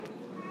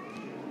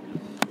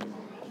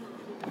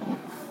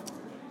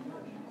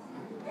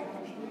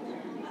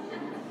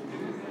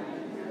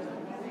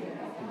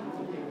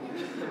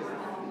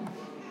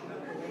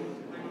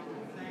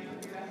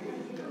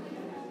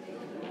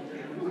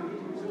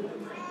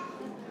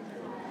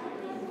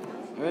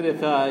Good.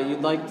 If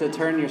you'd like to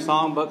turn your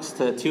song books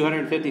to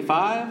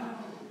 255,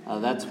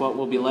 that's what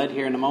will be led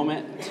here in a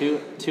moment,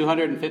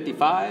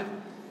 255.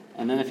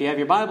 And then if you have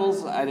your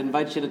Bibles, I'd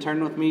invite you to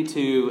turn with me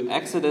to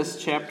Exodus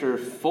chapter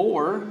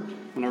 4. I'm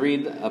going to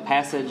read a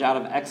passage out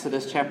of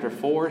Exodus chapter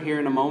 4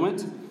 here in a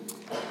moment.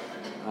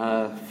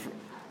 I've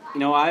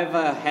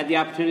had the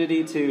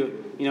opportunity to,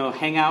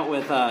 hang out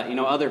with,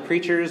 other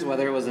preachers,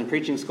 whether it was in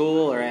preaching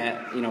school or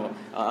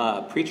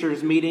at,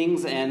 preachers'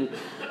 meetings. And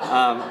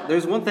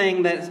there's one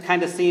thing that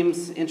kind of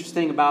seems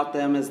interesting about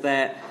them is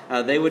that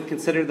they would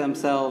consider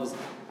themselves,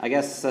 I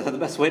guess the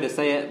best way to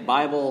say it,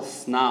 Bible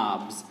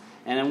snobs.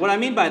 And what I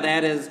mean by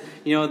that is,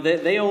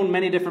 they own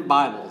many different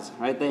Bibles,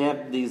 right? They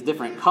have these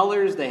different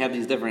colors, they have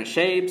these different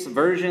shapes,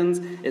 versions,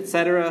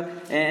 etc.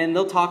 And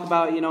they'll talk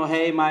about,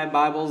 hey, my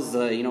Bible's,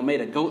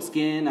 made of goat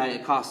skin.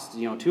 It costs,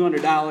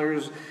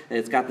 $200.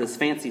 It's got this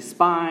fancy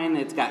spine.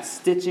 It's got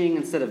stitching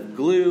instead of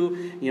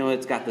glue.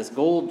 It's got this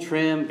gold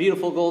trim,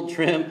 beautiful gold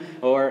trim.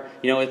 Or,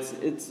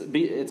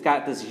 it's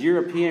got this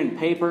European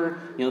paper,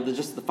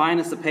 just the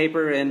finest of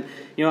paper. And,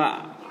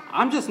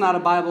 I'm just not a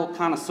Bible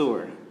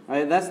connoisseur.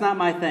 Right? That's not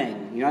my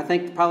thing. I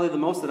think probably the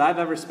most that I've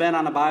ever spent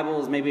on a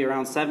Bible is maybe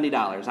around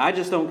 $70. I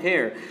just don't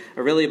care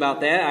really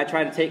about that. I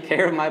try to take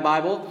care of my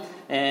Bible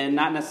and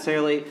not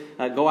necessarily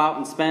go out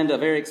and spend a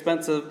very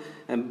expensive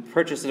and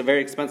purchase a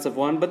very expensive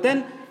one. But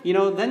then,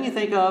 then you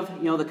think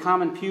of, the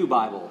common pew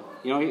Bible.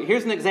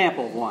 Here's an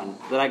example of one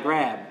that I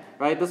grabbed.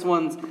 Right? This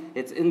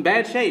it's in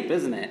bad shape,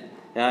 isn't it?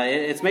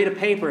 It's made of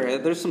paper.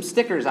 There's some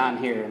stickers on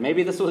here.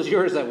 Maybe this was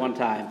yours at one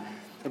time.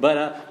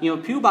 But,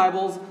 pew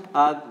Bibles,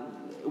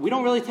 we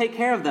don't really take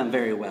care of them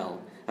very well.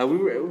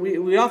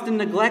 We often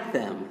neglect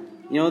them.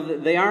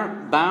 They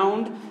aren't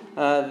bound.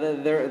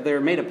 They're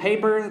made of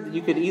paper.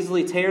 You could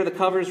easily tear the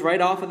covers right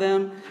off of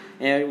them.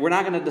 And we're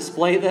not going to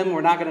display them.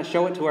 We're not going to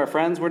show it to our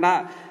friends. We're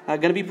not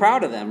going to be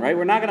proud of them, right?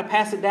 We're not going to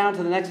pass it down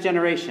to the next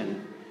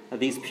generation of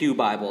these pew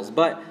Bibles.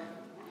 But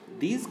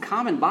these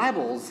common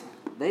Bibles,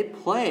 they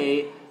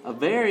play a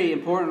very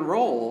important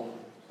role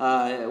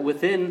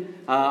within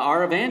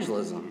our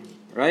evangelism.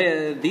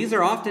 Right? These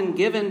are often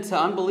given to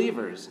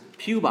unbelievers,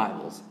 pew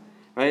Bibles.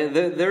 Right?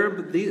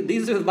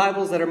 These are the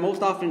Bibles that are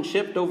most often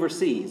shipped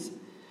overseas.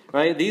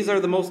 Right? These are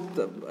the most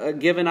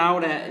given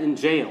out in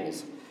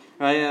jails.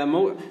 Right?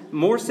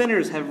 More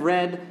sinners have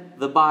read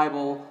the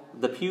Bible,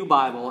 the pew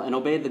Bible, and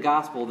obeyed the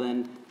gospel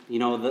than the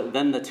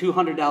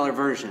 $200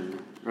 version.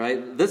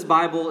 Right? This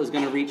Bible is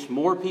going to reach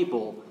more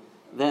people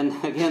than,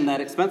 again,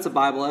 that expensive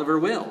Bible ever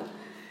will.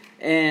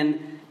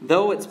 And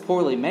though it's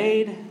poorly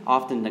made,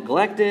 often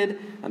neglected,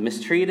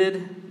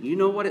 mistreated, you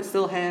know what it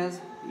still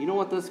has? You know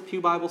what this pew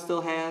Bible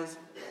still has?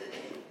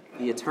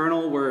 The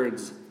eternal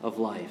words of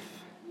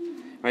life.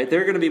 Right?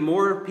 There are going to be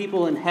more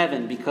people in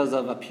heaven because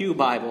of a pew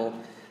Bible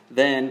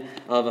than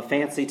of a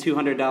fancy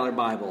 $200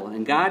 Bible.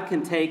 And God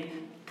can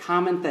take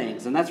common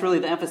things, and that's really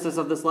the emphasis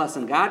of this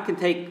lesson. God can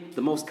take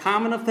the most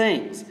common of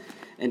things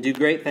and do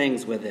great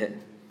things with it.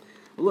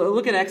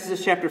 Look at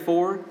Exodus chapter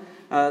 4.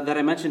 That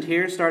I mentioned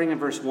here, starting in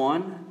verse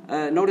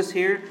 1. Notice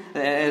here,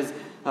 as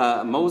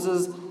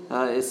Moses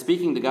is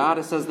speaking to God,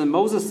 it says, Then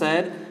Moses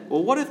said,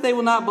 Well, what if they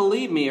will not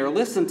believe me or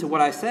listen to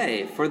what I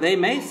say? For they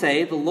may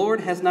say, The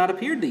Lord has not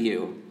appeared to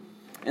you.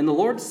 And the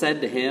Lord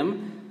said to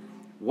him,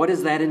 What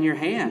is that in your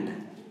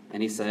hand?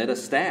 And he said, A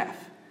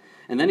staff.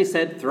 And then he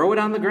said, Throw it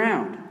on the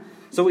ground.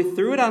 So he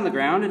threw it on the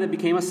ground, and it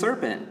became a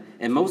serpent,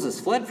 and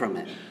Moses fled from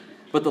it.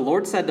 But the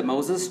Lord said to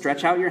Moses,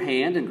 Stretch out your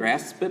hand and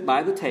grasp it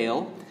by the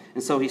tail.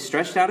 And so he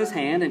stretched out his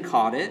hand and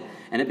caught it,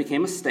 and it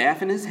became a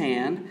staff in his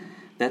hand,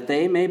 that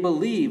they may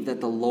believe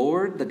that the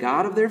Lord, the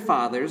God of their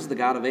fathers, the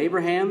God of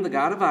Abraham, the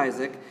God of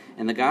Isaac,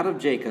 and the God of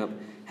Jacob,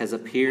 has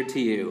appeared to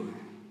you.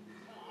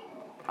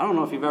 I don't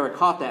know if you've ever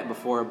caught that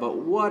before, but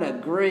what a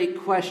great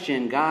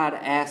question God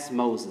asked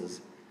Moses.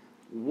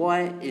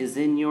 What is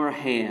in your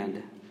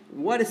hand?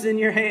 What is in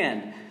your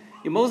hand?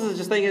 Moses is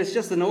just thinking it's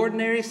just an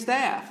ordinary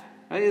staff.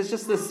 Right? It's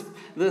just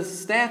this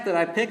staff that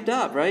I picked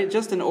up, right?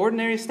 Just an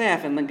ordinary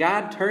staff. And then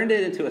God turned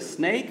it into a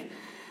snake.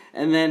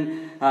 And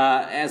then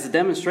as a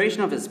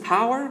demonstration of his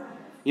power,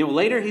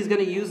 later he's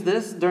going to use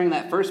this during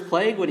that first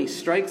plague when he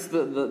strikes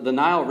the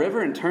Nile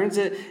River and turns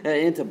it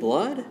into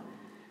blood.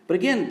 But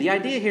again, the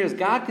idea here is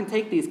God can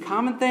take these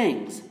common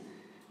things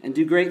and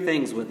do great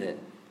things with it.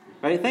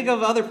 Right? Think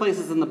of other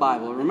places in the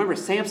Bible. Remember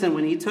Samson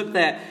when he took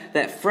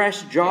that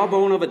fresh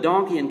jawbone of a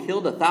donkey and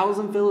killed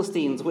 1,000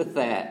 Philistines with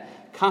that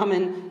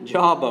common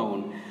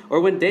jawbone.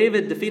 Or when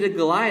David defeated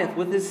Goliath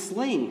with his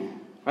sling,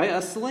 right?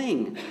 A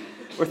sling.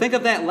 Or think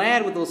of that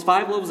lad with those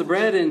 5 loaves of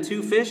bread and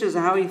 2 fishes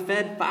and how he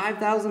fed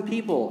 5,000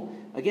 people.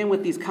 Again,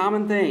 with these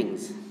common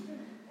things.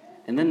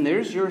 And then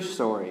there's your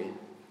story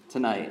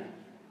tonight.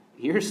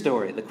 Your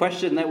story. The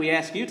question that we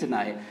ask you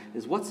tonight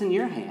is, what's in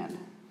your hand?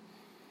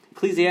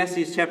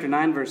 Ecclesiastes chapter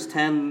 9, verse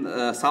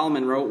 10,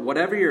 Solomon wrote,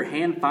 Whatever your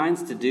hand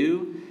finds to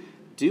do,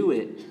 do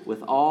it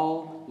with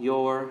all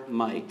your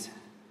might.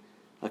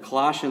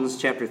 Colossians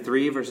chapter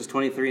 3, verses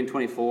 23 and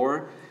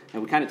 24.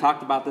 And we kind of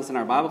talked about this in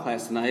our Bible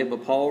class tonight,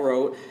 but Paul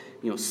wrote,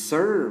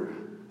 serve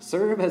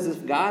Serve as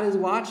if God is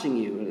watching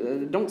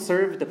you. Don't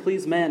serve to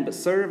please men, but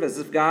serve as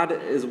if God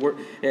is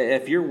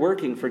if you're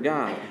working for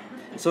God.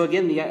 So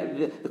again,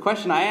 the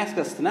question I ask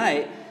us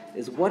tonight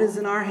is, what is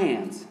in our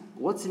hands?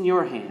 What's in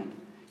your hand?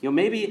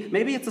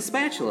 Maybe it's a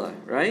spatula,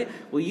 right?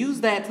 Well, use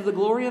that to the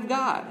glory of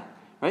God,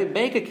 right?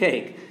 Bake a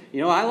cake.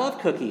 I love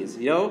cookies.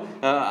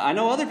 I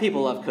know other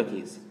people love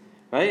cookies,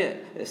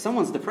 right? If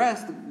someone's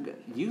depressed,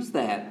 use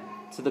that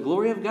to the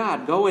glory of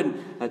God. Go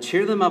and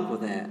cheer them up with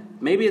that.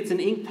 Maybe it's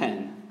an ink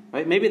pen.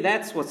 Right? Maybe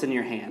that's what's in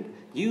your hand.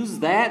 Use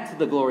that to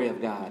the glory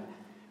of God.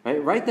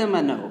 Right? Write them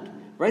a note.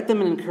 Write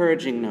them an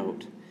encouraging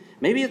note.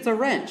 Maybe it's a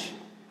wrench.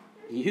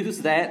 Use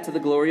that to the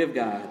glory of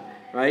God.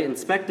 Right?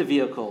 Inspect a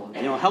vehicle.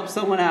 Help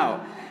someone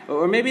out.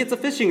 Or maybe it's a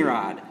fishing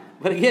rod.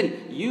 But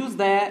again, use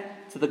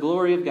that to the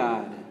glory of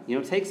God.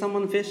 Take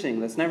someone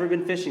fishing that's never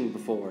been fishing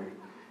before.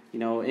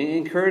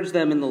 Encourage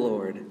them in the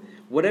Lord.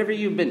 Whatever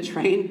you've been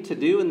trained to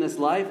do in this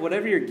life,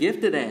 whatever you're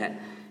gifted at,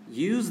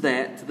 use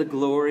that to the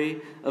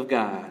glory of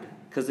God.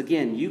 Because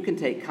again, you can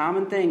take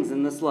common things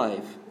in this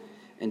life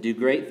and do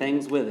great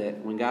things with it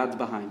when God's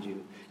behind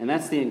you. And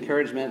that's the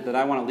encouragement that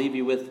I want to leave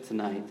you with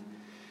tonight.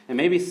 And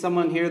maybe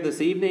someone here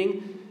this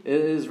evening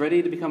is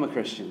ready to become a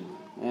Christian.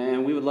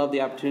 And we would love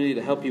the opportunity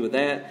to help you with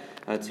that,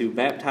 to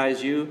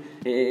baptize you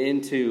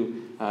into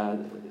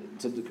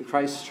to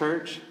Christ's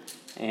church.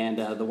 And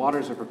the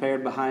waters are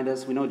prepared behind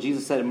us. We know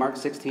Jesus said in Mark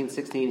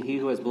 16:16, "He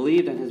who has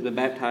believed and has been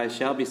baptized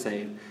shall be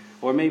saved."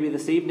 Or maybe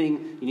this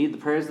evening you need the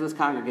prayers of this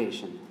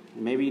congregation.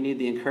 Maybe you need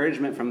the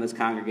encouragement from this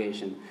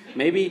congregation.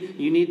 Maybe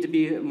you need to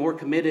be more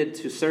committed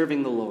to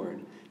serving the Lord.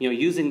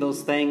 Using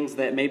those things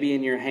that may be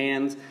in your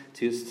hands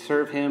to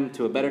serve Him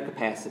to a better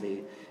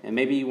capacity. And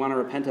maybe you want to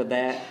repent of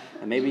that.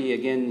 And maybe,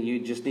 again, you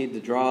just need to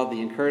draw the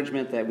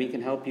encouragement that we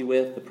can help you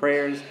with, the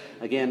prayers.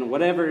 Again,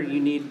 whatever you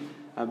need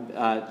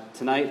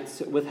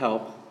tonight with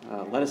help,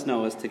 let us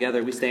know as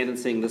together we stand and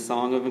sing this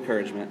song of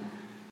encouragement.